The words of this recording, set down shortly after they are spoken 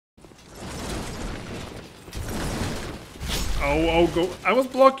Oh, go. I was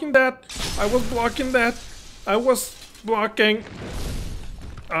blocking that. I was blocking that. I was blocking.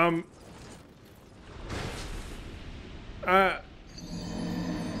 I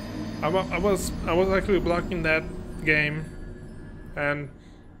was actually blocking that game, and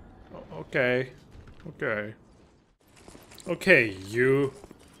okay, you.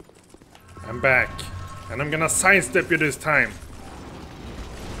 I'm back, and I'm gonna sidestep you this time.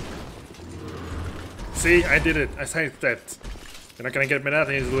 See, I did it. I sidestepped. You're not gonna get me that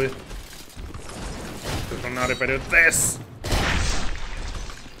easily. But not if I do this.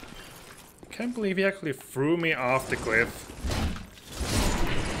 Can't believe he actually threw me off the cliff.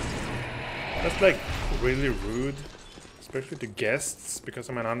 That's like really rude, especially to guests, because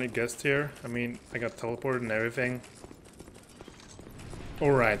I'm an only guest here. I mean, I got teleported and everything.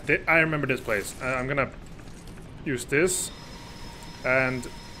 Alright, I remember this place. I'm gonna use this. And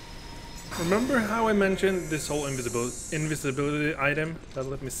remember how I mentioned this whole invisibility item that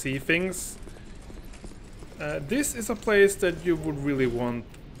let me see things? This is a place that you would really want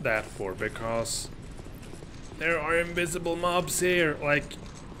that for, because there are invisible mobs here, like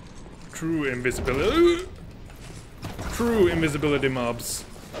true invisibility mobs.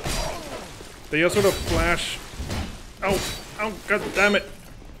 They just sort of flash. Oh, god damn it.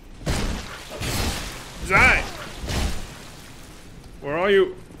 Die! Where are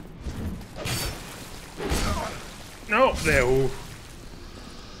you? No, there. Ooh.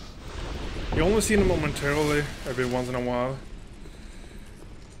 You only see them momentarily, every once in a while.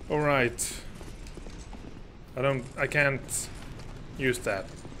 Alright. I can't use that.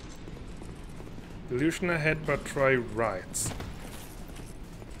 Illusion ahead, but try right.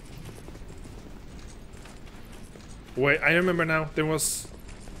 Wait, I remember now. There wasn't,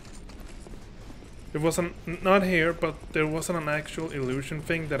 not here, but there wasn't an actual illusion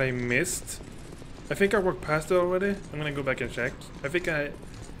thing that I missed. I think I walked past it already. I'm gonna go back and check.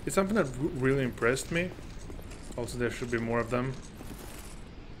 It's something that really impressed me. Also, there should be more of them.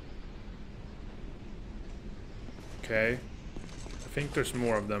 Okay. I think there's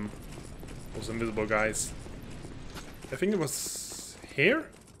more of them. Those invisible guys. I think it was here?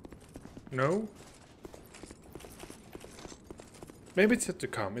 No? Maybe it's yet to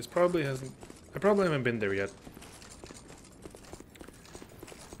come. It probably hasn't. I probably haven't been there yet.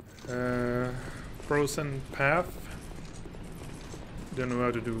 Frozen path. Don't know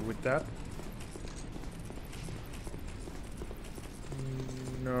how to do with that.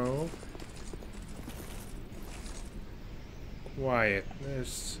 No. Quiet.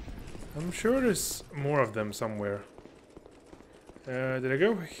 I'm sure there's more of them somewhere. Did I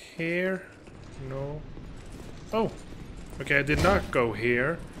go here? No. Oh. Okay, I did not go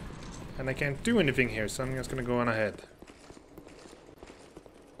here. And I can't do anything here, so I'm just gonna go on ahead.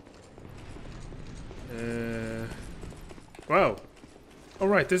 Wow.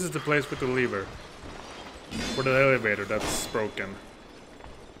 Alright, this is the place with the lever. For the elevator that's broken.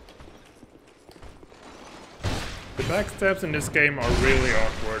 The backstabs in this game are really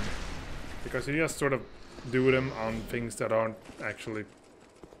awkward. Because you just sort of do them on things that aren't actually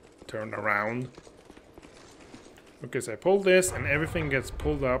turned around. Okay, so I pull this and everything gets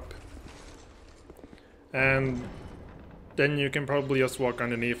pulled up. And then you can probably just walk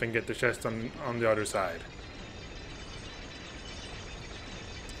underneath and get the chest on the other side.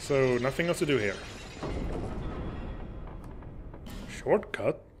 So, nothing else to do here.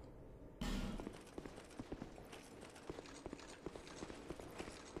 Shortcut?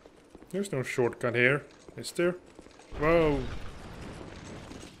 There's no shortcut here, is there? Whoa!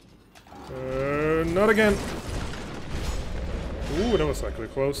 Not again! Ooh, that was actually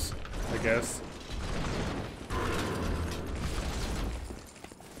close, I guess.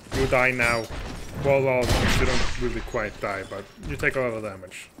 You die now. Well, almost. You don't really quite die, but you take a lot of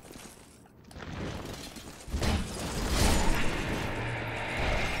damage.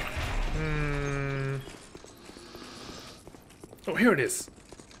 Oh, here it is.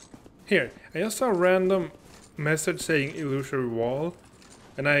 Here, I just saw a random message saying illusory wall,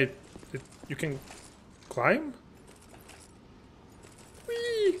 and you can climb?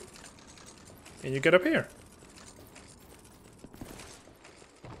 Whee! And you get up here.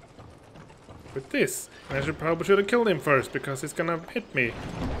 With this. And I probably should have killed him first, because he's gonna hit me.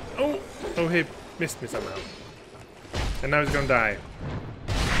 Oh! Oh, he missed me somehow. And now he's gonna die.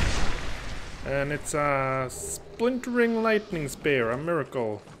 And it's a splintering lightning spear, a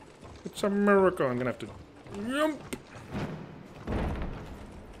miracle. It's a miracle. I'm gonna have to jump.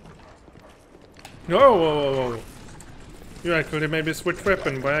 Whoa, whoa, whoa, whoa. You actually maybe switched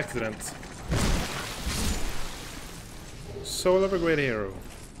weapon by accident. Soul of a great hero.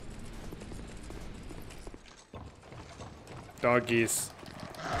 Doggies.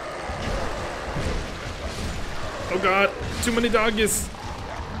 Oh god, too many doggies.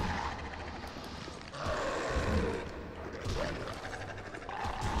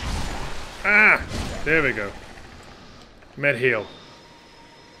 Ah, there we go. Med heal.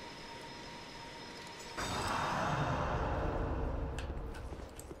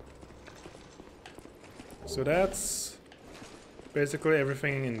 So that's basically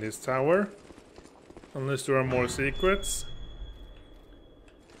everything in this tower. Unless there are more secrets.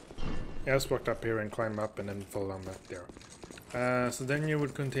 Yeah, let's walk up here and climb up and then fall down back there. So then you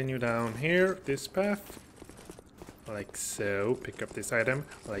would continue down here, this path. Like so. Pick up this item.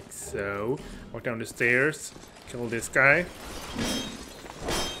 Like so. Walk down the stairs. Kill this guy.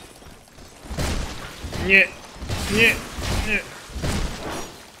 Yeah. Yeah. Yeah.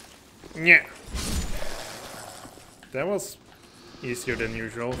 Yeah. That was easier than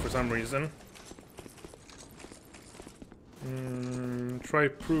usual for some reason. Try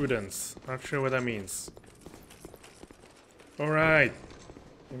prudence. Not sure what that means. Alright.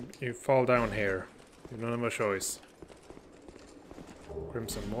 You fall down here. You don't have a choice.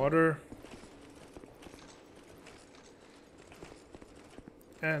 Crimson water.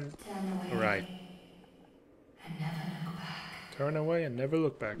 And alright. And never look back. Turn away and never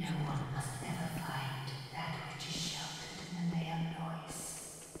look back. No one must ever find that which is sheltered in the Mayhem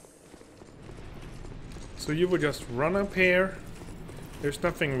noise. So you would just run up here. There's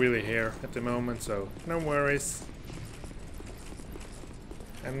nothing really here at the moment, so no worries.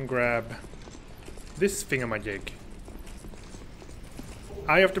 And grab this thingamajig.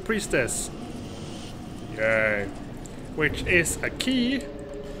 Eye of the Priestess. Yay. Which is a key.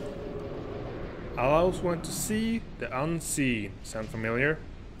 Allows one to see the unseen. Sound familiar?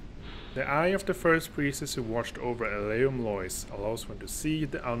 The eye of the first priestess who watched over Eleum Lois allows one to see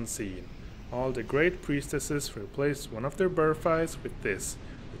the unseen. All the great priestesses replaced one of their birth eyes with this,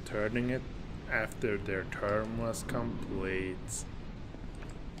 returning it after their term was complete.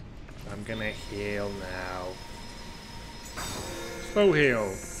 I'm gonna heal now. Slow heal.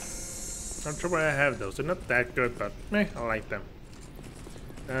 Not sure why I have those. They're not that good, but meh, I like them.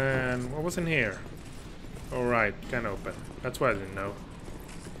 And what was in here? Alright, can open. That's why I didn't know.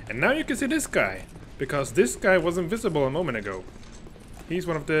 And now you can see this guy, because this guy was invisible a moment ago. He's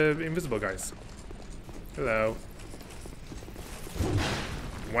one of the invisible guys. Hello.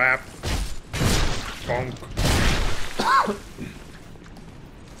 Whap. Bonk.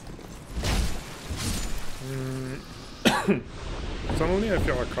 Suddenly I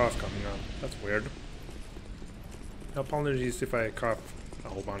feel a cough coming on. That's weird. Apologies if I cough a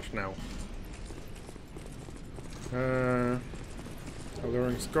whole bunch now.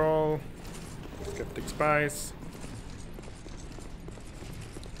 Alluring Skull. Skeptic Spice.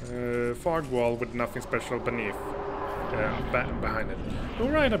 Fog wall with nothing special beneath. Behind it.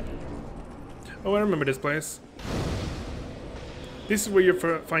 Alright. Oh, I remember this place. This is where you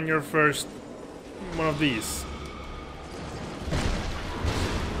find your first one of these.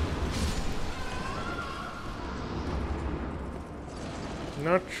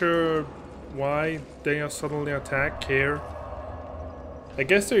 Not sure why they suddenly attack here. I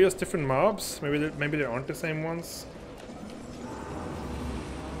guess they're just different mobs. Maybe they aren't the same ones.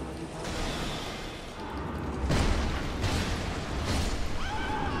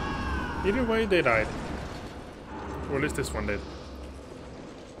 Either way, they died. Or at least this one did.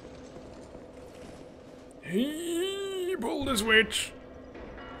 He pulled the switch.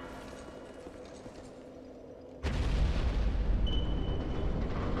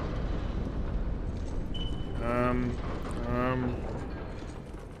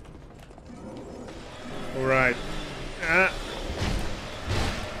 Alright.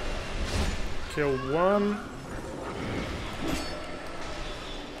 Kill one.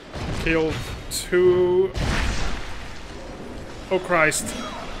 Kill two. Oh Christ.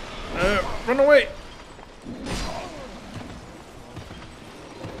 Run away!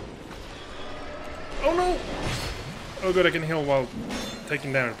 Oh no! Oh good, I can heal while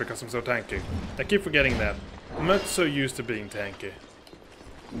taking damage because I'm so tanky. I keep forgetting that. I'm not so used to being tanky.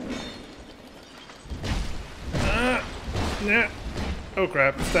 Yeah. Oh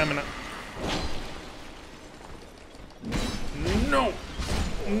crap, stamina. No!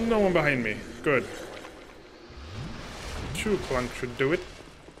 No one behind me. Good. 2 clunk should do it.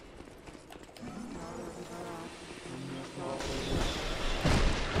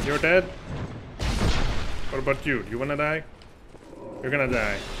 You're dead? What about you? Do you wanna die? You're gonna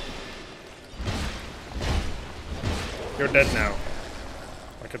die. You're dead now.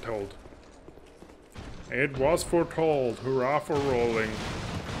 Like I told. It was foretold. Hurrah for rolling.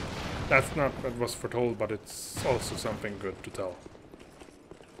 That's not what was foretold, but it's also something good to tell.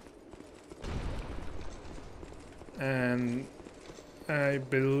 And I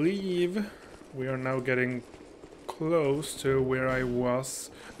believe we are now getting close to where I was.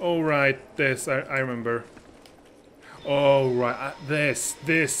 Oh right, this, I remember. Oh right,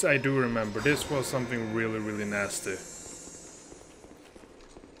 this I do remember. This was something really, really nasty.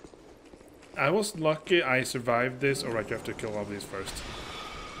 I was lucky I survived this. Alright, you have to kill all these first.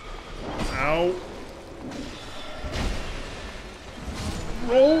 Ow.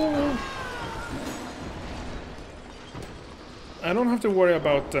 Roll! I don't have to worry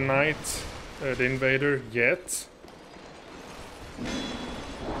about the knight, the invader, yet.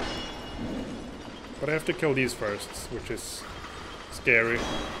 But I have to kill these first, which is scary.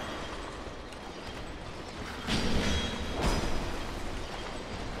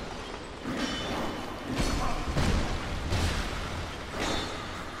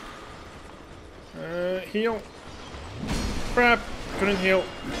 Heal. Crap, couldn't heal.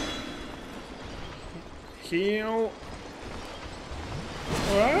 Heal.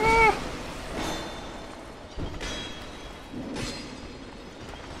 Ah!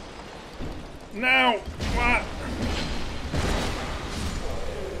 Now! What?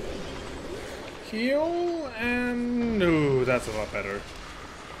 Heal and... no, that's a lot better.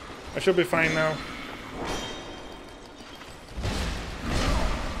 I should be fine now.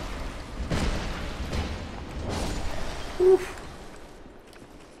 Oof.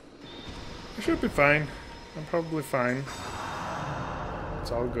 I should be fine. I'm probably fine.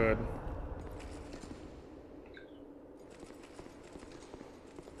 It's all good.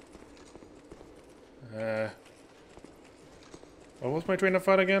 What was my train of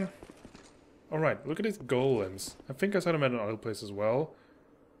thought again? Alright, look at these golems. I think I saw them at another place as well.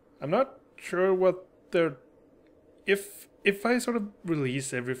 I'm not sure what they're... If I sort of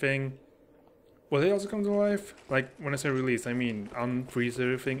release everything, will they also come to life? Like, when I say release, I mean unfreeze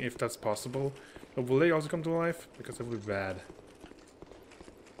everything, if that's possible. But will they also come to life? Because that would be bad.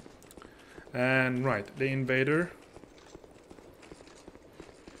 And right, the invader.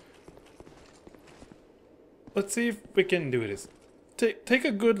 Let's see if we can do this. Take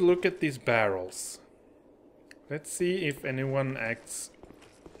a good look at these barrels. Let's see if anyone acts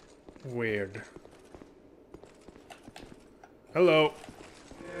weird. Hello.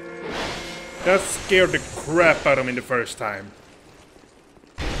 That scared the crap out of me the first time.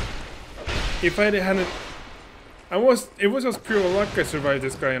 If I hadn't... it was just pure luck I survived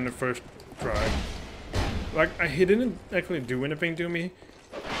this guy on the first try. Like, he didn't actually do anything to me,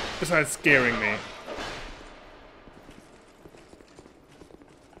 besides scaring me.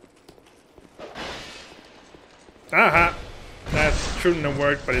 Haha! That shouldn't have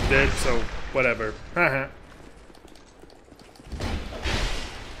worked, but it did, so whatever. Haha.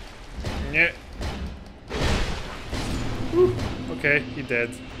 Yeah. Whew. Okay, he dead.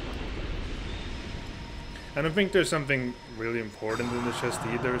 I don't think there's something really important in the chest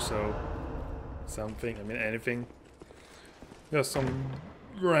either, so... something, I mean anything. Just some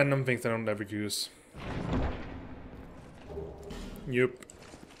random things I don't ever use. Yup.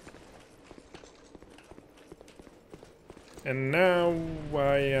 And now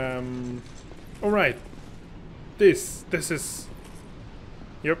I am... alright. This is...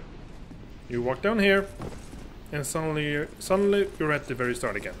 Yep. You walk down here, and suddenly you're at the very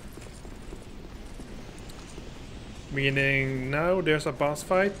start again. Meaning now there's a boss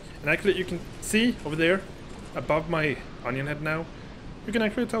fight, and actually you can see over there, above my onion head now, you can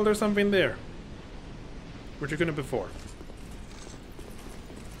actually tell there's something there, which you couldn't before.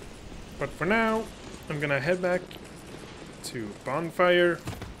 But for now, I'm gonna head back to bonfire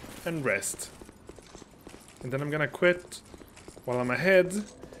and rest. And then I'm gonna quit while I'm ahead,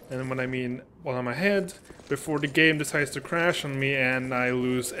 and when I mean while I'm ahead, before the game decides to crash on me and I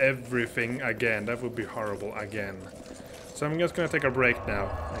lose everything again. That would be horrible again. So I'm just gonna take a break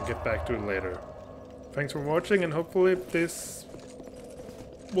now and get back to it later. Thanks for watching, and hopefully this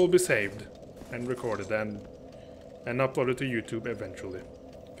will be saved and recorded and uploaded to YouTube eventually.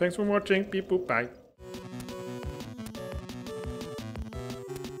 Thanks for watching, beep boop, bye.